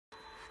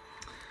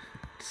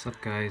What's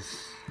up,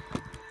 guys?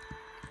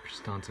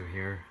 Prestanto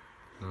here.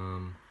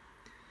 I'm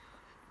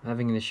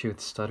having an issue with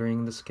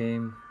stuttering in this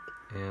game,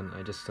 and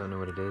I just don't know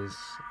what it is.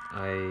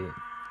 I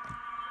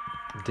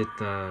looked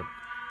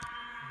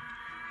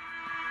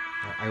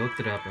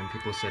it up, and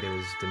people said it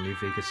was the new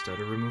Vegas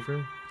stutter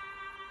remover,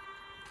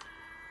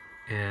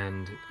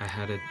 and I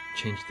had to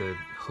change the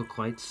hook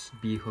lights,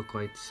 hook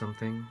lights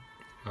something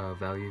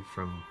value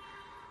from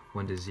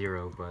 1 to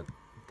 0, but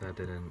that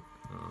didn't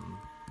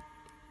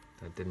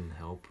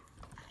help.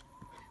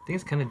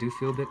 Things kind of do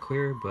feel a bit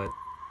clearer, but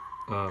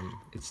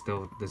it's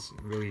still this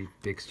really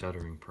big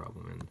stuttering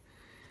problem,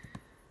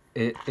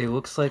 and it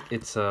looks like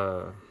it's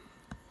it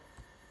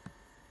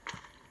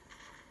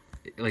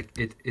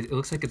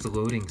looks like it's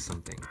loading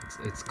something.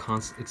 It's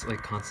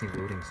like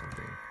constantly loading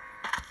something.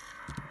 I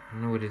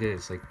don't know what it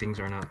is. Like, things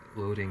are not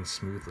loading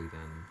smoothly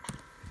then.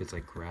 If it's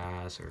like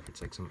grass, or if it's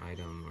like some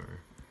item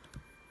or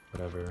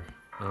whatever.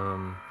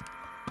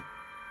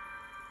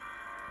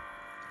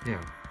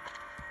 Yeah.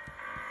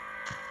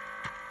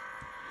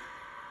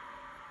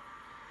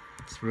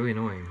 It's really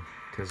annoying,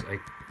 because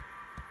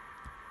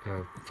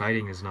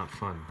fighting is not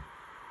fun.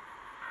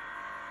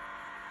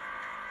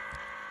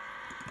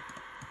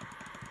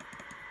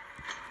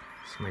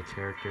 This is my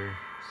character.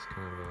 It's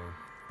kind of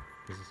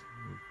there's a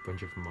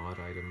bunch of mod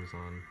items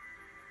on.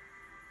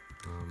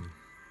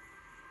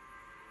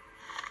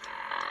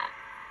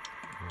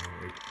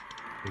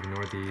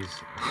 Ignore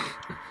these.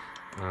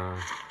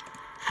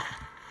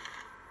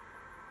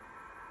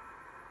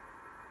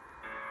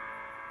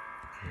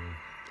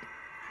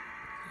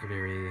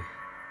 Very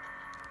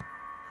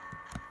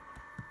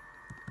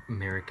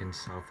American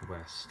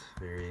Southwest,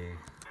 very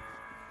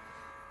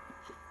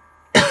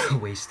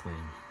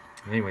wasteland.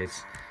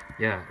 Anyways,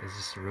 yeah, it's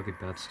just really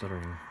bad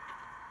stuttering.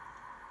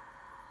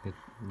 It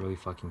really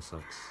fucking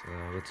sucks.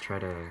 Let's try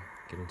to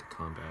get into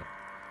combat.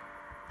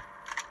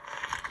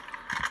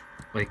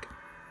 Like,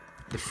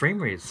 the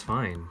frame rate is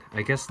fine.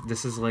 I guess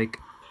this is like,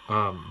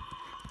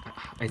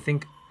 I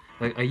think,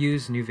 like, I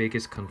use New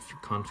Vegas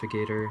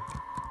Configurator.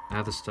 I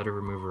have the stutter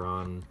remover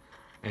on.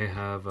 I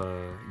have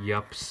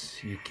Yups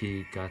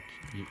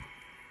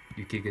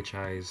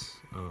Yukigachai's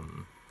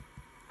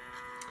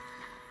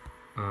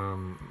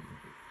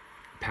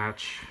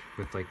patch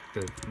with like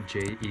the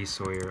J.E.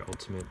 Sawyer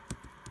Ultimate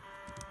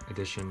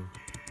Edition,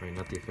 right?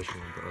 Not the official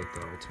one, but like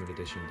the Ultimate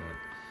Edition that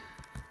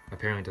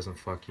apparently doesn't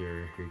fuck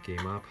your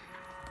game up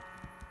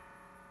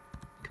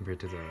compared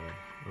to the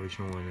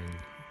original one.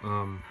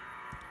 And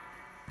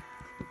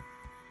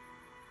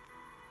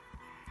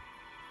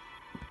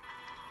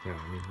yeah,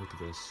 I mean, look at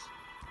this.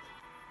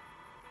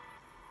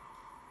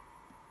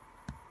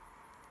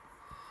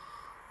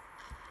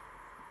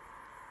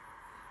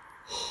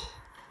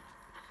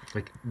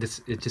 Like,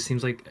 this, it just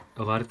seems like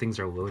a lot of things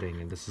are loading,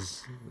 and this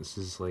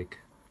is like,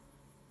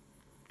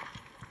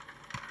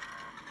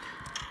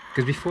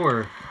 because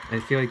before, I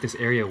feel like this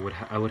area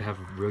I would have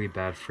really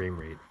bad frame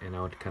rate, and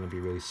I would kind of be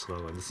really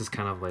slow, and this is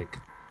kind of like,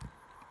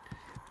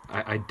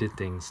 I did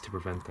things to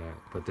prevent that,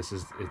 but this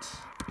is, it's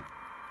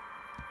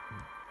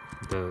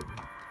the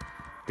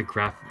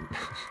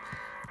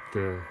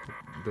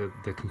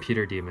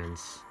computer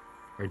demons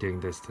are doing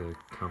this to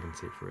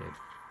compensate for it.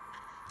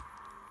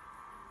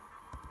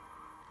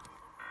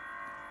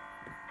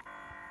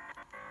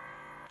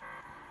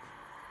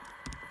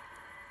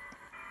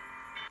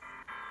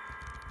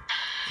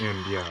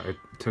 And yeah, it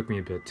took me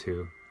a bit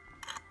to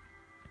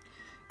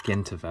get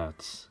into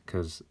VATS,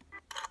 because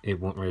it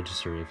won't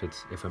register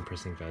if I'm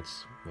pressing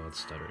VATS while it's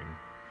stuttering.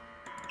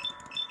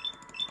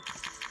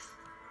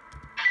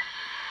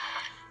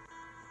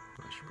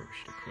 I should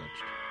have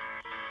crouched.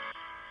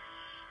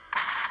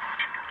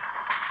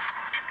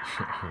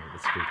 Alright,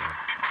 let's do that.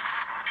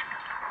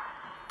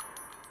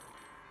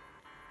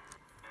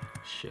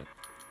 Shit.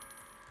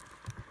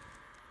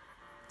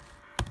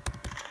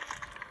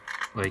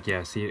 Like,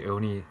 yeah, see, it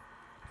only,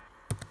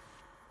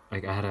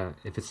 like,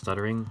 if it's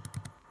stuttering,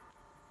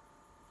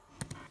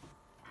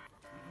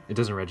 it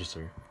doesn't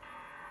register.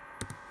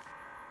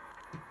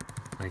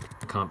 Like,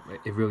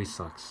 it really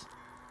sucks.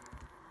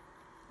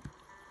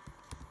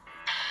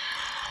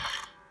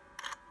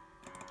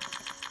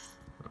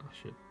 Oh,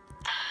 shit.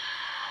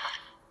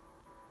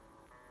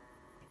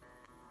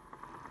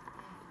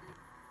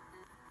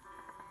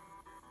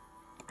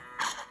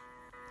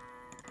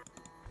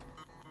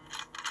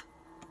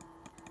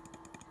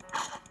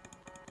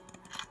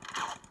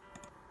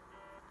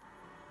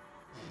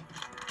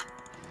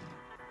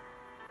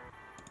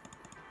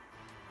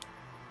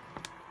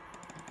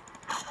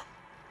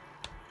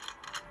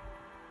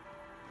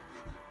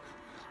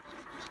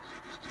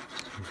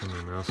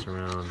 Moving my mouse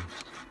around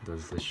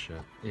does this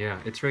shit. Yeah,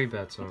 it's really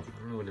bad, so I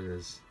don't know what it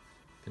is.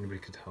 If anybody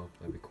could help,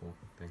 that'd be cool.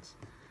 Thanks.